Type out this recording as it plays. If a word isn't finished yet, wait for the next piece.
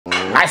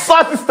I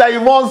saw Sister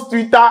Yvonne's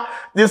Twitter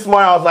this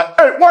morning. I was like,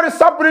 hey, what is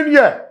happening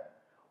here?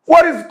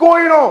 What is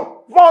going on?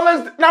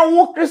 Violence.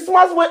 Now,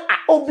 Christmas when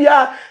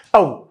Obia.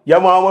 Oh, your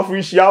mama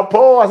free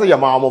shapo. I said, your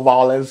mama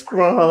violence.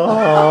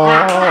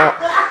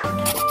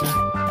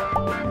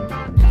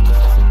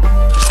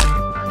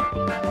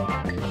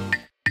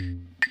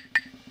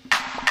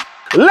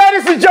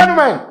 Ladies and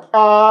gentlemen,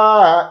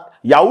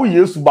 Yahoo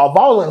used to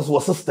violence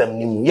was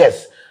system.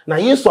 Yes. Now,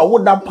 yes, I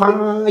would that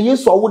pan,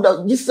 yes, I would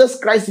that Jesus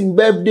Christ in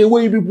birthday,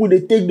 where people they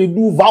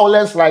do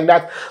violence like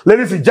that.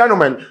 Ladies and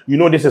gentlemen, you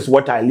know this is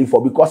what I live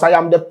for because I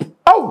am the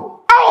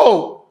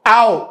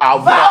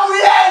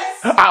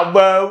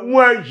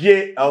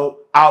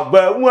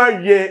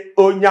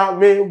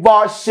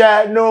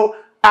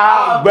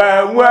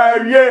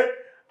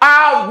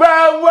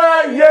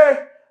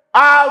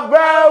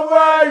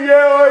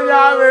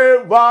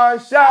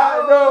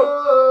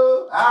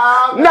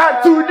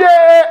Not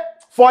today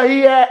for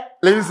here,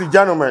 ladies and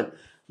gentlemen.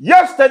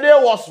 Yesterday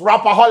was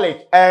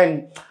Rapperholic,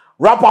 and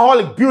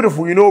Rapperholic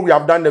beautiful. You know we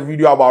have done the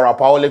video about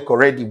Rapperholic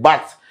already,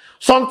 but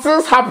some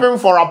things happen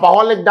for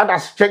Rapperholic that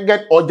has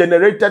triggered or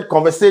generated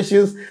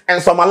conversations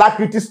and some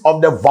alacrities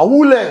of the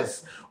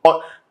Vawuuuuuuulence.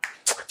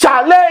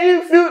 Charlie,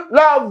 if you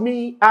love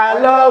me, I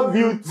love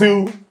you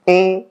too.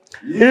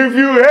 If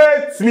you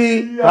hate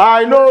me,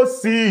 I know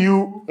see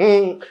you.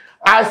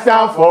 I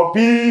stand for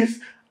peace.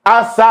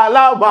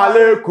 Assalamu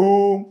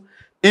alaikum.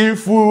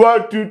 If you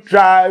want to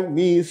try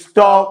me,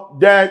 stop,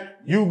 then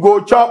you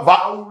go chop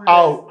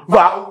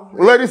out.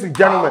 Ladies and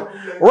gentlemen,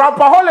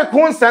 Rapperholic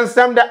won't sense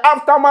them. The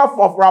aftermath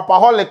of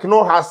Rapperholic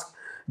has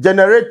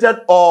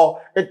generated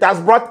or it has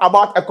brought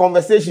about a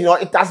conversation or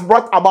it has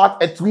brought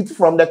about a tweet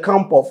from the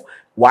camp of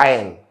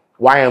YN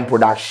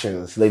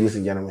Productions, ladies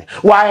and gentlemen.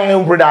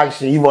 YN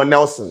Production, Yvonne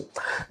Nelson.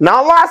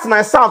 Now, last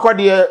night,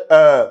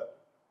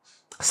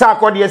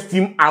 Sarkodie's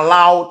team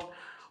allowed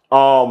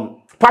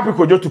Papi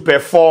Kwadwo to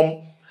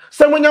perform.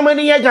 So when you're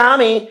money,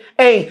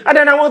 hey, I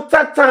don't know what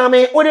that time,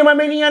 what am I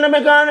meaning? And I'm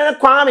going to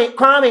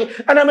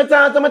Kwame, and I'm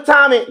a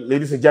time.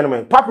 Ladies and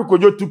gentlemen, Papi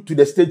Kwadwo took to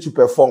the stage to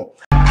perform.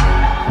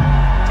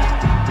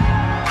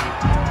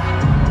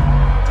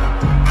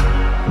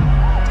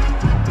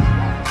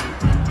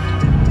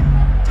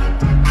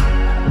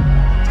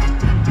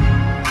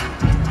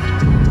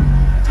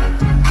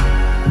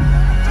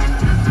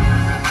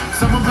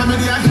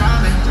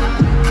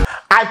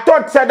 I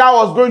thought that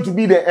was going to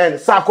be the end.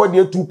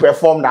 Sarkodie to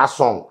perform that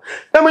song.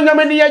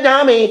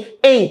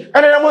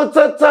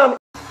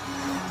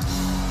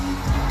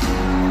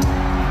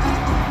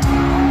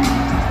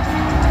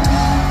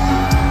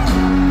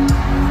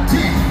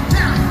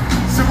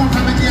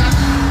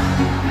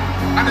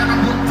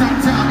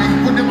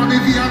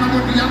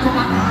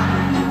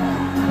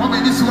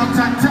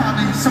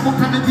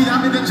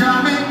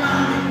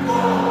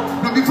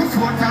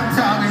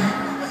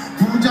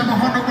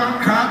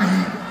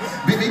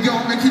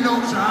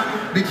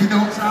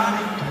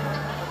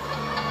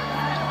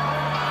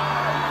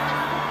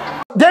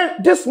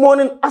 Then this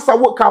morning, as I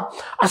woke up,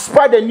 I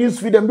spied the news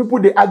feed and people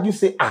they argue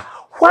say,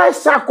 why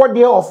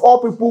Sarkodie of all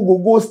people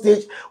go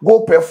stage,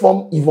 go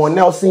perform Yvonne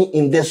Nelson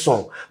in this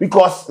song?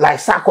 Because like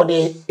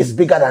Sarkodie is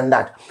bigger than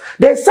that.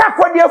 Then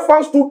Sarkodie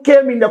fans too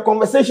came in the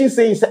conversation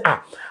saying,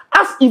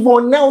 as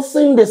Yvonne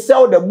Nelson they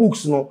sell the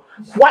books, no,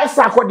 why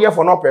Sarkodie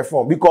for not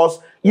perform? Because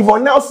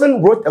Yvonne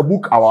Nelson wrote a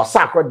book about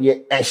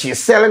Sarkodie and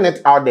she's selling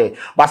it out there.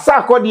 But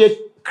Sarkodie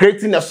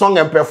creating a song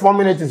and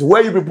performing it is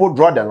where you people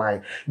draw the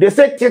line. They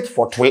say tit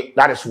for twit,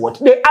 that is what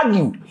they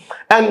argued.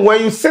 And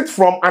when you sit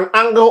from an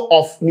angle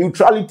of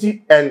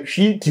neutrality and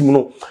you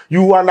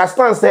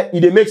understand that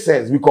it makes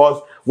sense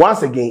because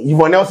once again,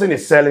 Yvonne Nelson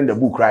is selling the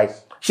book, right?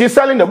 She's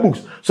selling the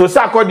books. So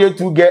Sarkodie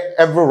to get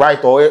every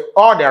right or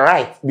all the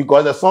right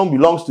because the song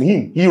belongs to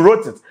him. He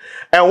wrote it.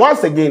 And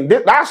once again,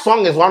 that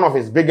song is one of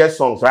his biggest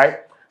songs, right?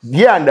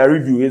 Here and the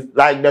review is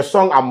like the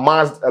song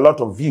amassed a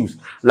lot of views,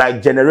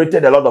 like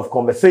generated a lot of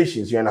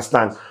conversations, you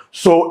understand?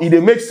 So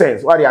it makes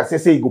sense why they are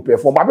saying he go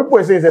perform. But people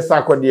are saying that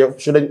Sarkodie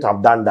shouldn't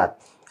have done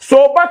that.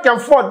 So back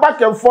and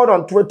forth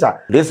on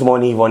Twitter. This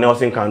morning, Yvonne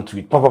Nelson can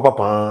tweet.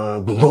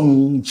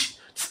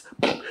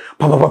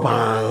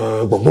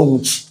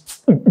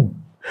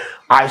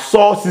 I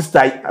saw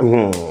Sister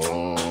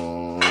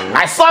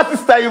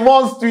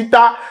Yvonne's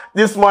Twitter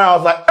this morning. I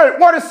was like, hey,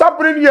 what is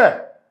happening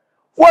here?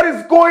 What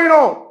is going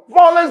on?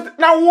 Violence.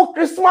 Now,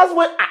 Christmas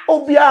when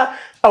Obia.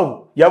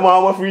 Oh, your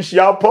mama free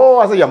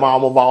shapo. I said, your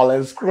mama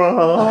violence.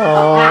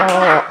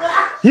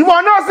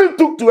 Yvonne Nelson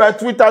took to her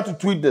Twitter to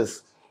tweet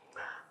this.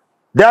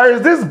 There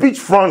is this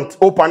beachfront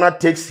opener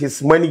takes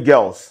his many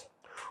girls.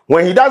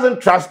 When he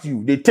doesn't trust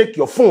you, they take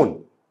your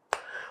phone.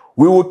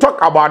 We will talk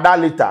about that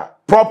later,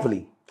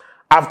 properly,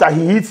 after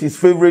he eats his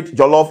favorite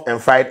jollof and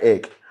fried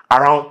egg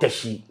around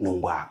Teshi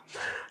Nungwa.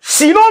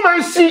 She no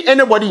mention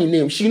anybody in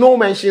name. She no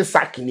mention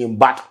Saki name.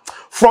 But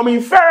from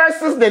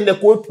inferences, then the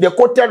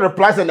quoted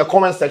replies in the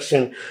comment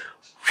section,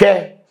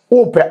 share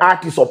open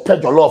artists or pay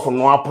jollof from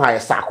Noah Pie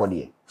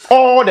Sarkodie.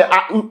 All the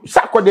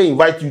Sarkodie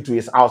invite you to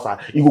his house,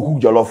 he will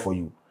cook jollof for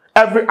you.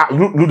 Every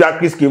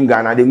Ludacris came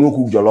Ghana, they will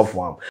cook jollof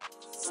for him.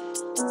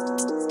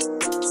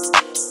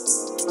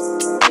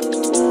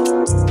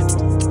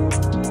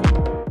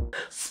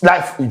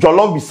 like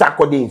jollof be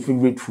Sarkodie in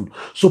favorite food.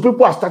 So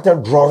people have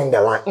started drawing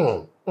the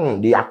line.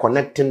 They are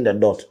connecting the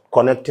dot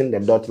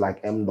like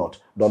M dot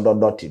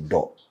dot.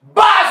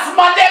 Bas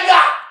Madega!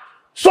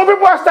 So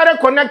people have started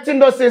connecting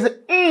those says,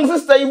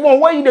 Sister Yvonne,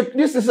 why you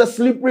this is a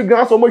slippery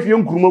ground so much you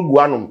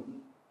guanum.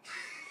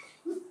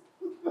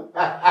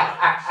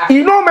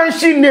 You don't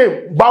mention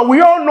name, but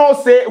we all know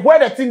say where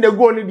the thing they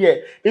go in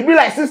there. It be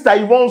like Sister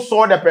Yvonne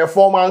saw the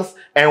performance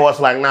and was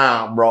like,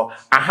 nah, bro,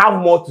 I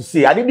have more to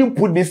say. I didn't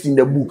put this in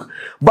the book.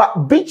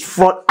 But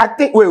beachfront, I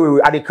think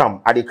wait, I they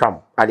come.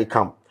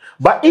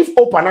 But if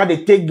Opana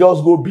they take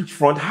girls go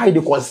beachfront, how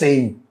they can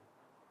say?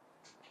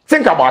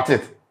 Think about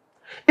it.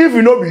 If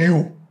you know be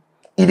you,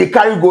 if they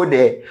carry you go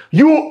there,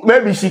 you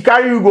maybe she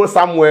carry you go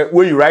somewhere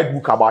where you write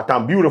book about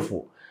them.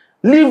 Beautiful.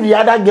 Leave the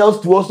other girls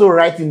to also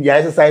write in their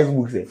exercise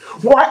books.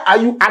 Why are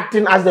you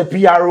acting as the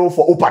PRO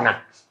for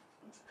Opana?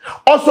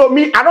 Also,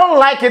 me, I don't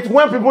like it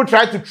when people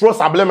try to throw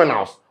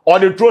subliminals or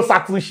they throw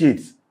subtle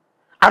shades.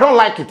 I don't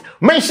like it.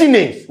 Mention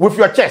names with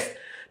your chest.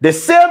 The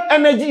same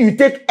energy you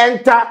take,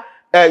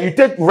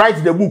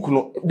 write the book.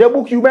 No? The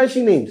book you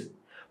mention names.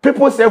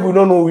 People say we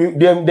don't know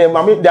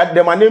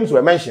them my names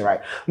were mentioned,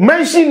 right?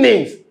 Mention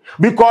names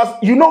because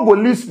you know go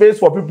leave space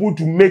for people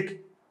to make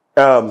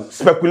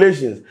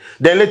speculations.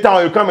 Then later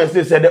on you come and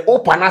say the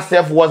Opana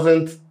self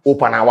wasn't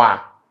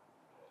Opanawa.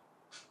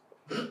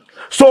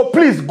 So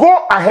please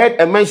go ahead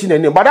and mention the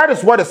name. But that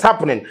is what is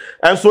happening.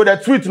 And so the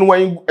tweet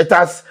when it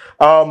has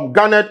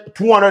garnered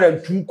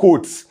 202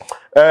 quotes.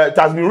 It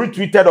has been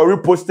retweeted or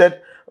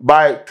reposted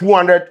by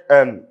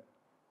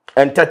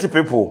 230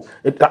 people.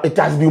 It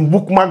has been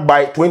bookmarked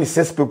by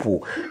 26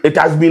 people. It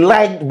has been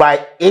liked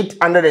by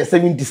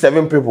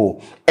 877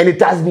 people. And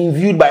it has been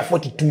viewed by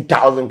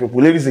 42,000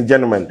 people. Ladies and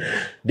gentlemen,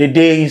 the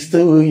day is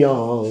still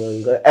young.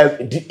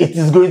 It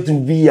is going to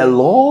be a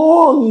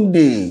long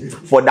day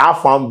for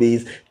that fan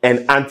base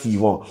and Auntie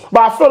Yvonne.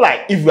 But I feel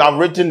like if you have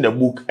written the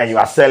book and you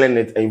are selling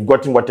it and you've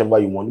gotten whatever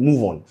you want,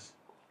 move on.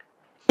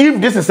 If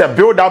this is a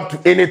build-up to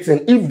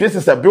anything, if this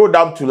is a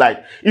build-up to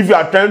like, if you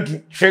are trying to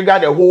trigger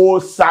the whole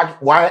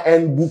sack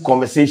YN book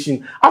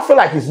conversation, I feel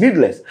like it's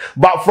needless.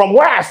 But from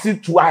where I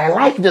sit to, I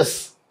like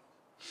this.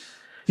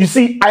 You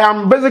see, I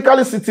am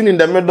basically sitting in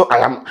the middle. I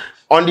am,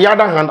 on the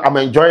other hand, I'm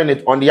enjoying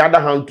it. On the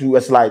other hand, too,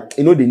 it's like,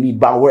 you know, they need,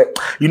 but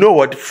you know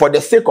what? For the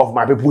sake of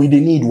my people,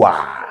 they need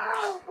wow.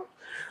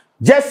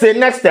 Just say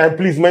next time,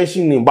 please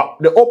mention him. But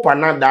the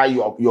Opana that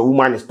your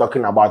woman is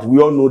talking about,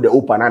 we all know the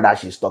Opana that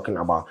she's talking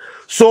about.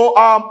 So,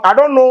 I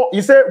don't know.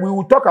 He said we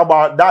will talk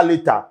about that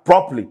later,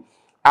 properly.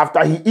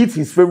 After he eats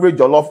his favorite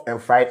jollof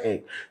and fried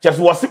egg. Just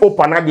was the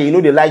Opana there, you know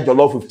they like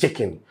jollof with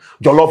chicken,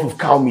 jollof with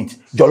cow meat,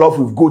 jollof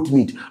with goat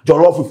meat,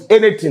 jollof with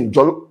anything.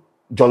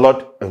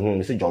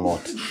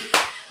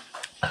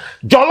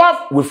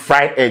 Jollof with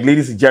fried egg,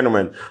 ladies and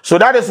gentlemen. So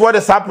that is what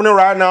is happening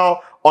right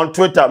now on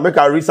Twitter. Make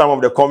I read some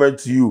of the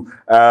comments to you.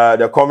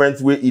 The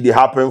comments where it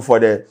happened for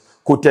the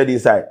quoted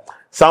inside.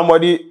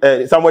 Somebody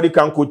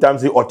can quote them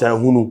say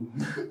Otenhunu.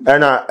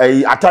 And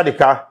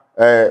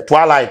Atadika,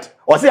 Twilight.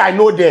 Or say I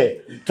know there.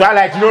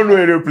 Twilight, you don't know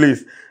any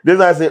place. This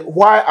one say,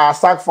 why are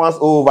SAC fans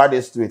all over the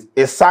street?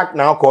 A SAC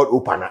now called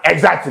Opana.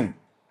 Exactly.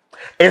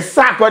 A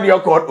SAC called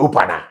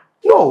Opana.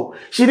 No,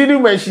 she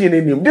didn't mention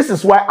any name. This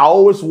is why I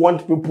always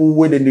want people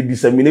when they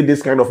disseminate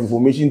this kind of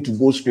information to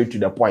go straight to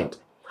the point.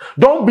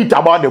 Don't beat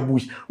about the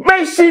bush.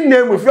 Mention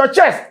name with your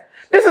chest.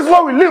 This is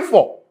what we live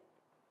for.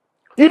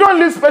 You don't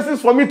leave spaces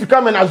for me to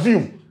come and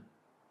assume.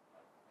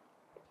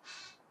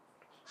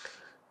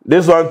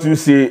 This one to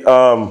say,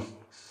 the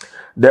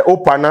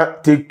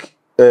Opana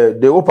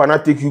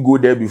take you go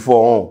there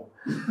before.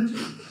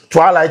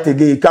 Twilight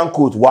again, you can't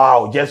quote.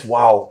 Wow, just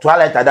wow.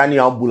 Twilight Adani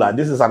Ambula.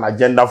 This is an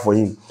agenda for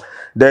him.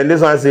 Then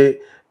this one say,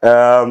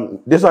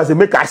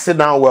 make us sit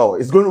down well.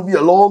 It's going to be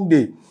a long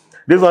day.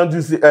 This one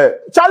to say,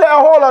 Charlie, a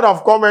whole lot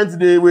of comments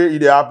the way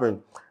it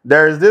happened.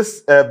 There is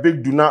this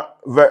big Duna,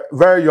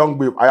 very young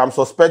babe. I am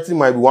suspecting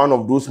might be one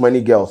of those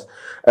many girls.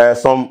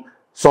 Some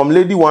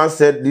lady once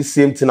said this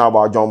same thing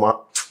about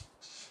Joma.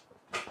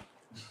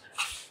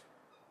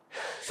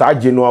 I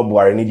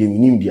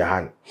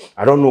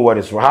don't know what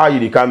is wrong. How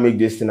you can't make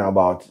this thing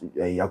about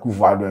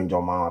Yakufado and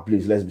Joma.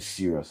 Please, let's be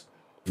serious.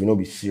 You know,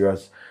 be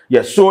serious.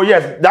 Yes, so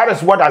yes, that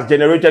is what has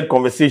generated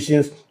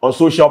conversations on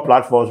social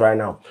platforms right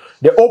now.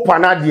 The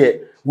Opana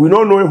there, we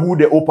don't know who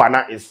the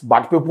Opana is,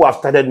 but people have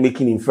started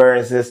making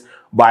inferences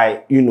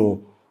by, you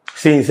know,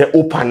 saying say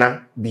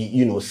Opana be,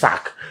 you know,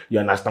 sack. You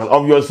understand?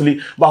 Obviously.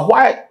 But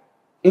why?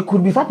 It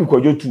could be Papi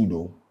Kwadwo too,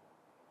 though.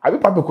 I mean,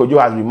 Papi Kwadwo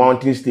has been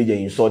mounting stage and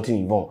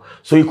insulting Yvonne.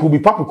 So it could be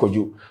Papi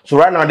Kwadwo. So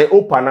right now, the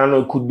Opana,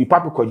 no, it could be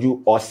Papi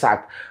Kwadwo or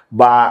sack.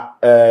 But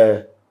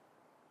I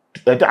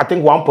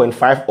think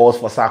 1.5 odds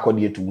for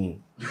Sarkodie to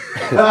win.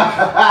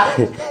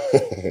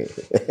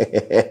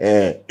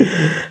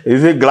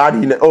 Is it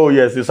glad he? Oh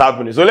yes, it's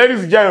happening. So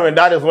ladies and gentlemen,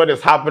 that is what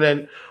is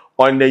happening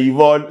on the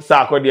Yvonne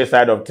Sarkodie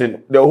side of things.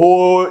 The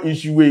whole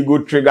issue where you go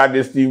trigger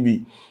this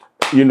TV.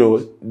 you know,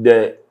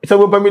 some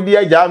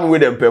people jam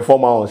with them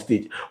performer on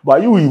stage.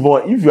 But you,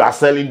 Yvonne, if you are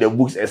selling the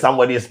books and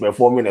somebody is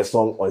performing a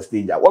song on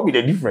stage, what be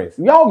the difference?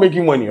 We are all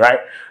making money, right?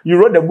 You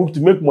wrote the book to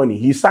make money.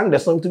 He sang the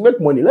song to make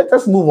money. Let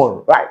us move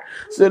on, right?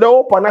 So the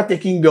whole partner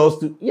taking girls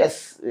to,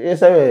 yes,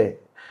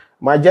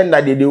 my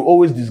gender, they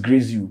always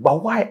disgrace you.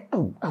 But why?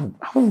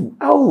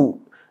 Oh.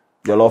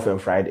 Jollof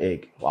and fried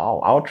egg.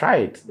 Wow, I'll try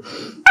it.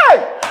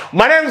 Hey!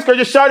 My name is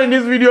Kwadwo. Sheldon.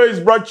 This video is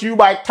brought to you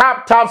by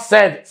Tap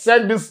Send.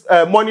 Send this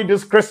money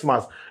this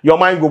Christmas. Your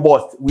mind go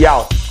bust. We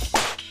out.